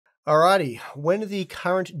Alrighty, when the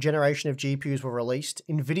current generation of GPUs were released,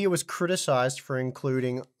 NVIDIA was criticized for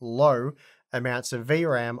including low amounts of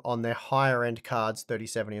VRAM on their higher end cards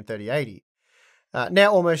 3070 and 3080.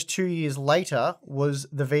 Now, almost 2 years later, was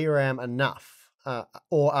the VRAM enough?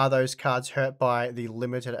 Or are those cards hurt by the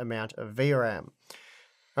limited amount of VRAM?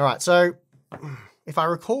 Alright, so if I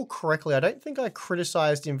recall correctly, I don't think I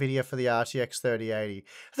criticized NVIDIA for the RTX 3080.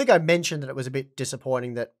 I think I mentioned that it was a bit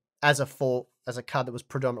disappointing that as a card that was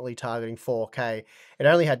predominantly targeting 4K, it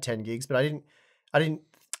only had 10 gigs, but I didn't.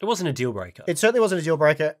 It wasn't a deal breaker. It certainly wasn't a deal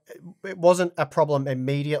breaker. It wasn't a problem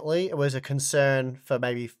immediately. It was a concern for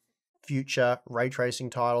maybe future ray tracing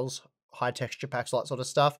titles, high texture packs, all that sort of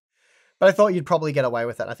stuff. But I thought you'd probably get away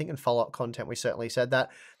with that. I think in follow-up content, we certainly said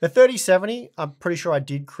that. The 3070, I'm pretty sure I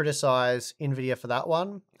did criticize NVIDIA for that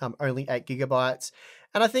one, only 8 gigabytes.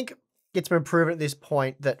 And I think it's been proven at this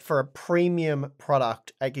point that for a premium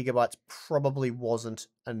product, 8 gigabytes probably wasn't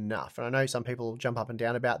enough. And I know some people jump up and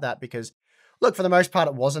down about that because, look, for the most part,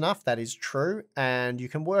 it was enough. That is true. And you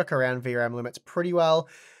can work around VRAM limits pretty well.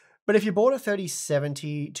 But if you bought a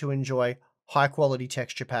 3070 to enjoy high quality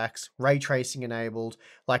texture packs, ray tracing enabled,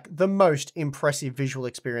 like the most impressive visual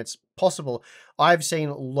experience possible. I've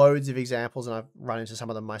seen loads of examples, and I've run into some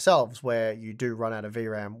of them myself, where you do run out of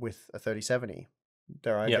VRAM with a 3070.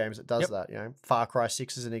 There are games that does that, you know. Far Cry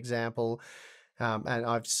 6 is an example.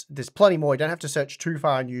 And there's plenty more. You don't have to search too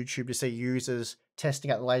far on YouTube to see users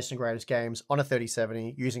testing out the latest and greatest games on a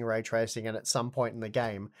 3070 using ray tracing, and at some point in the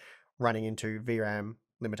game running into VRAM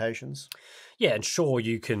limitations. Yeah, and sure,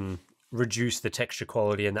 you can reduce the texture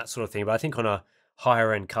quality and that sort of thing, but I think on a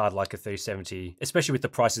higher end card like a 3070, especially with the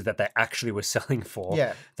prices that they actually were selling for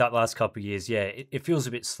that last couple of years, it feels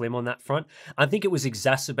a bit slim on that front. I think it was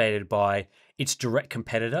exacerbated by its direct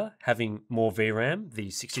competitor having more VRAM, the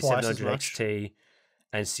 6700 XT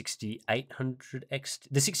and 6800 XT.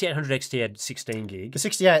 The 6800 XT had 16 gig. The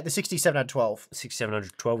 67 had 12.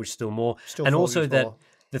 6712, which is still more. And also that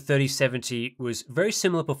the 3070 was very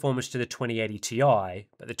similar performance to the 2080 Ti,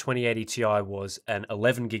 but the 2080 Ti was an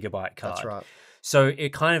 11 gigabyte card. That's right. So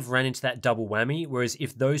it kind of ran into that double whammy, whereas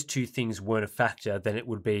if those two things weren't a factor, then it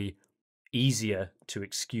would be easier to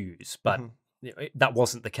excuse. But that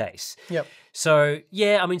wasn't the case. Yep. So,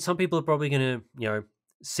 yeah, I mean, some people are probably going to,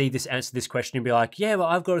 answer this question and be like, yeah, well,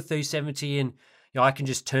 I've got a 3070 and I can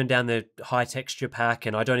just turn down the high texture pack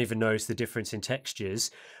and I don't even notice the difference in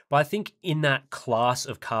textures. But I think in that class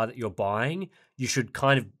of car that you're buying, you should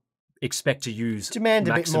kind of expect to use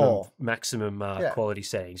maximum quality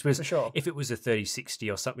settings. Whereas if it was a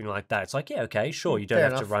 3060 or something like that, it's like, yeah, okay, sure, you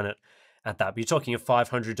don't have to run it at that. But you're talking a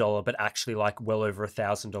 $500, but actually like well over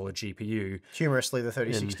 $1,000 GPU. Humorously, the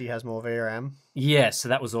 3060 has more VRAM. Yeah, so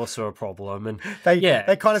that was also a problem. And they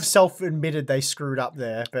kind of self-admitted they screwed up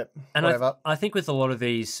there, but whatever. I think with a lot of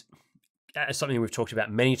these, something we've talked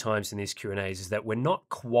about many times in these Q&As is that we're not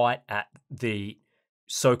quite at the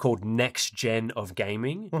so-called next gen of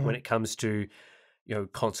gaming when it comes to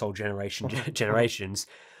console generations.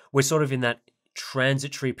 We're sort of in that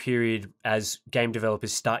transitory period as game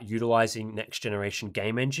developers start utilizing next generation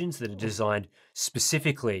game engines that are designed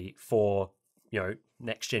specifically for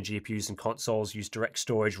next gen GPUs and consoles, use direct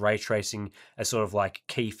storage, ray tracing as sort of like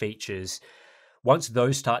key features. Once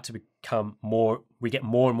those start to become more, we get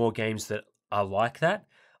more and more games that are like that,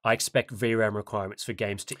 I expect VRAM requirements for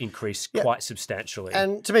games to increase quite substantially.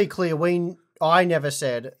 And to be clear, I never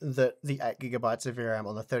said that the 8 gigabytes of VRAM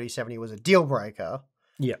on the 3070 was a deal breaker.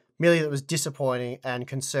 Yeah. Merely that it was disappointing and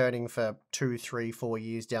concerning for 2, 3, 4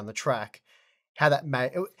 years down the track. How that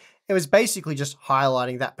it was basically just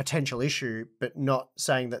highlighting that potential issue, but not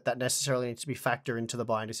saying that necessarily needs to be factored into the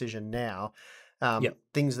buying decision now.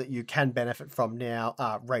 Things that you can benefit from now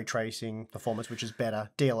are ray tracing, performance, which is better,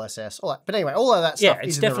 DLSS, all that. But anyway, all of that stuff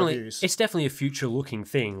is in the reviews. It's definitely a future-looking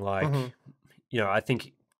thing. Like, I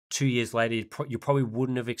think 2 years later, you probably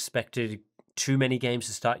wouldn't have expected too many games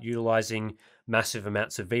to start utilizing massive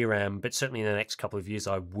amounts of VRAM, but certainly in the next couple of years,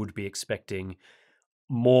 I would be expecting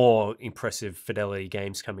more impressive fidelity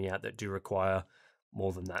games coming out that do require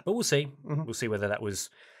more than that. But we'll see. We'll see whether that was...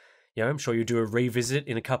 I'm sure you'll do a revisit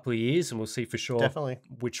in a couple of years and we'll see for sure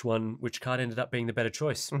which card ended up being the better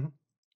choice.